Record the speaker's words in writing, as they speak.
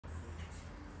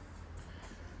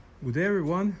Good day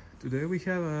everyone. Today we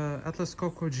have Atlas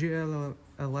Copco GA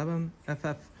 11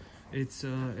 FF. It's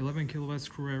 11 kilowatt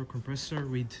screw air compressor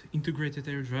with integrated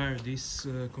air dryer. This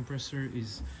compressor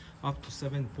is up to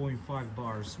 7.5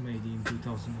 bars, made in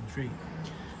 2003.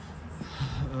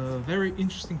 Very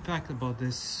interesting fact about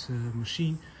this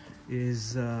machine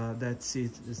is that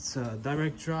it's a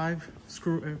direct drive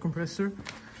screw air compressor,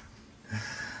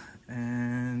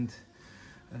 and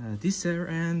this air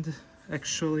end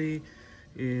actually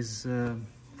is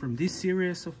from this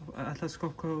series of Atlas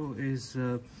Copco is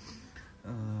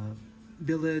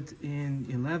built in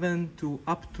 11 to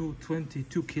up to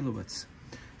 22 kilowatts.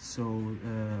 So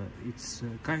it's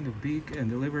kind of big and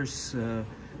delivers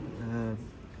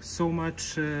so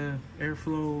much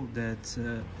airflow that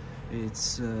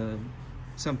it's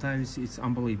sometimes it's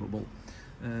unbelievable.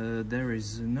 There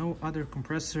is no other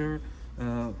compressor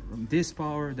from this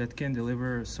power that can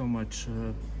deliver so much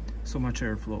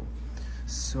airflow.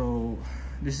 So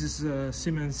this is a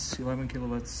Siemens 11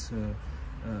 kilowatts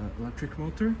electric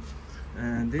motor,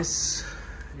 and this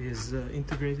is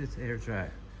integrated air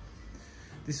dryer.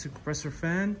 This is a compressor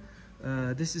fan.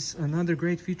 This is another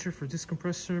great feature for this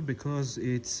compressor because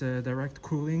it's a direct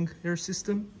cooling air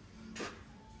system.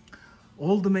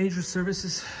 All the major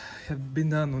services have been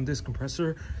done on this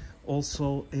compressor.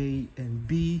 Also A and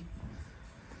B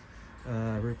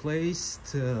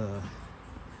replaced,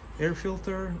 air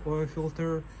filter, oil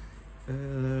filter,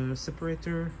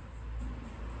 separator,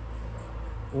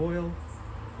 oil,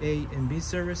 A and B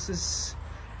services,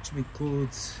 which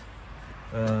includes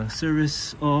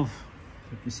service of,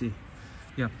 let me see,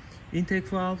 yeah, intake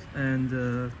valve and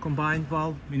combined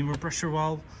valve, minimum pressure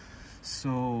valve.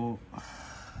 So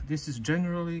this is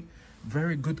generally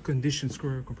very good condition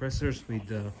screw air compressors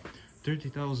with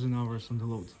 30,000 hours on the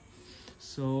load.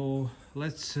 So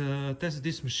let's test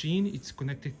this machine. It's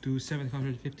connected to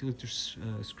 750 liters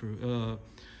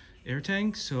air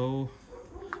tank. So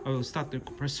I will start the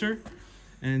compressor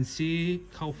and see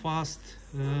how fast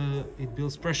it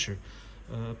builds pressure.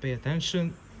 Pay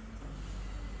attention.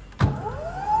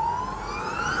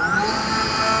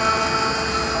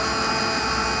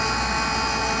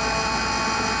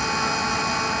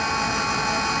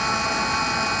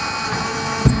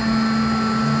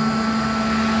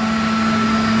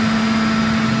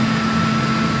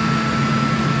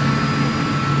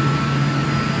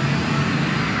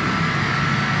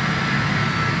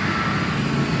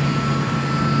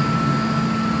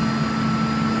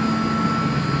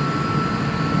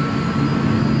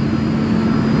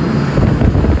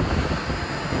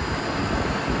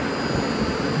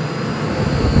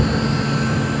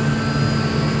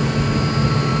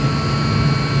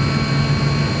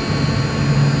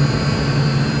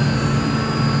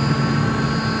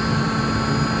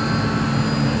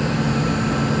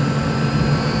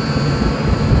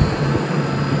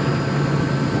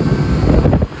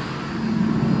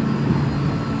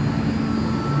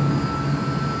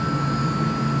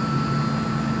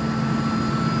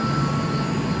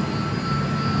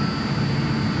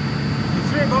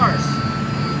 Bars,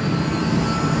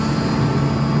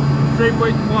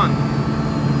 3.1.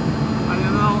 I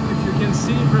don't know if you can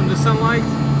see from the sunlight.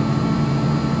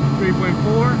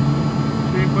 3.4,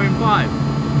 3.5.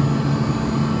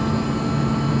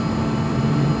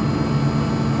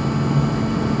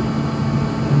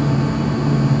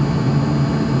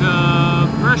 The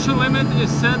pressure limit is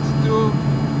set to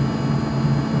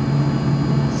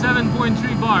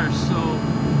 7.3 bars, so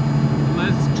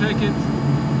let's check it.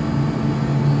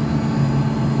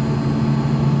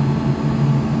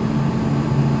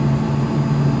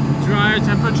 Dryer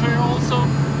temperature also.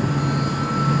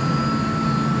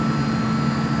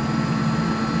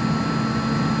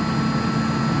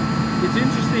 It's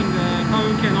interesting how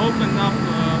you can open up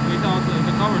without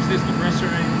the covers this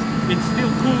compressor, and it's still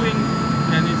cooling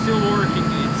and it's still working.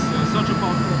 It's such a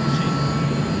powerful machine.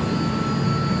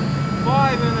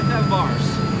 5.5 bars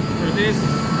for this.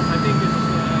 I think it's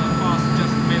past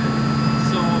just a minute.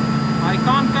 So I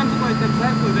can't calculate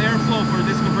exactly the airflow for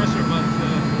this compressor, but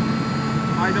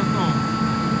I don't know.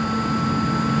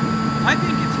 I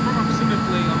think it's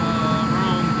approximately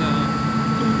around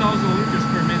 2,000 liters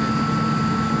per minute,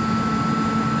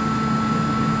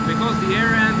 because the air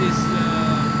end is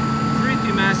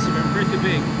pretty massive and pretty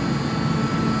big.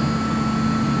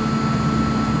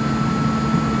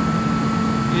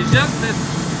 It's just that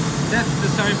that's the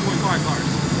 7.5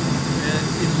 bars.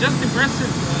 It's just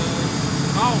impressive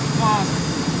how fast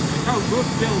and how good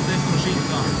built these machines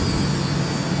are.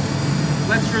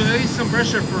 Let's release some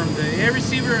pressure from the air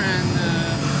receiver and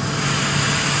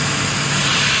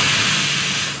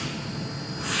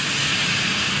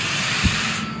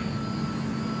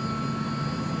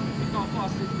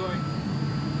fast it's going.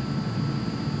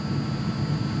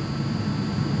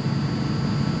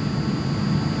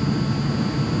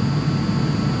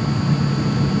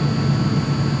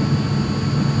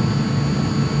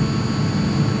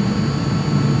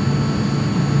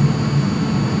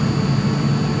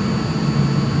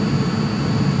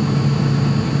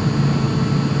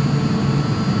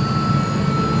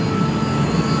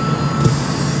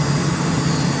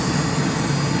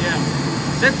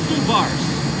 That's 2 bars,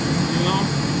 you know,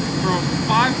 from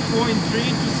 5.3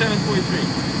 to 7.3.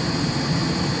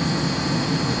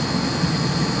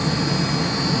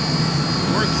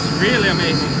 Works really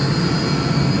amazing.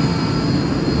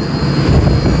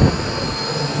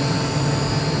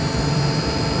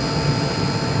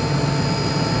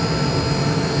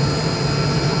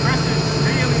 Compressor is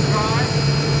really dry.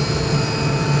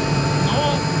 No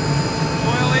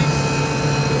oil leaks.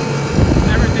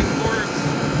 Everything works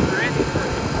ready for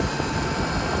it.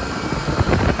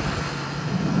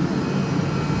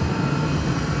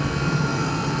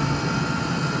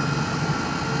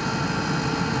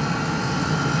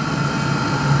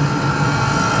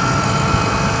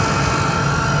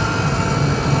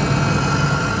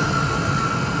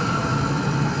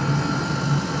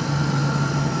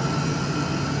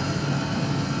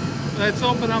 Let's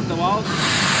open up the valve.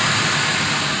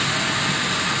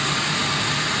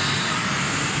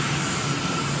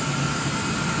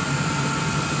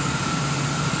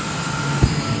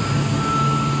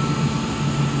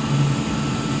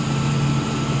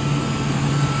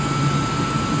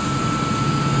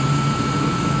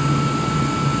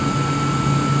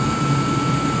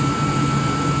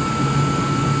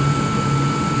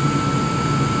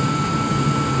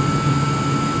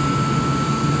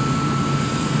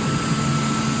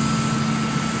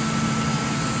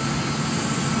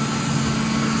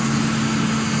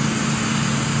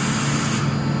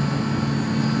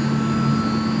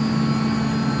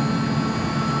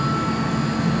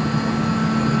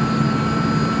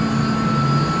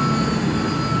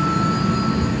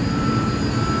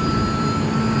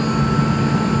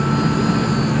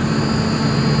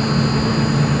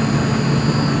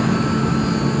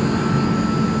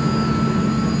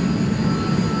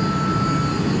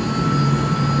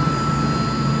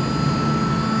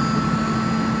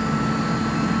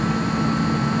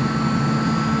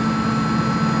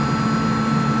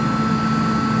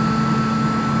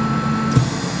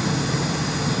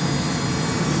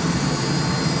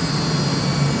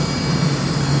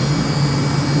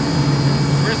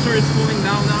 It's cooling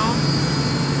down now.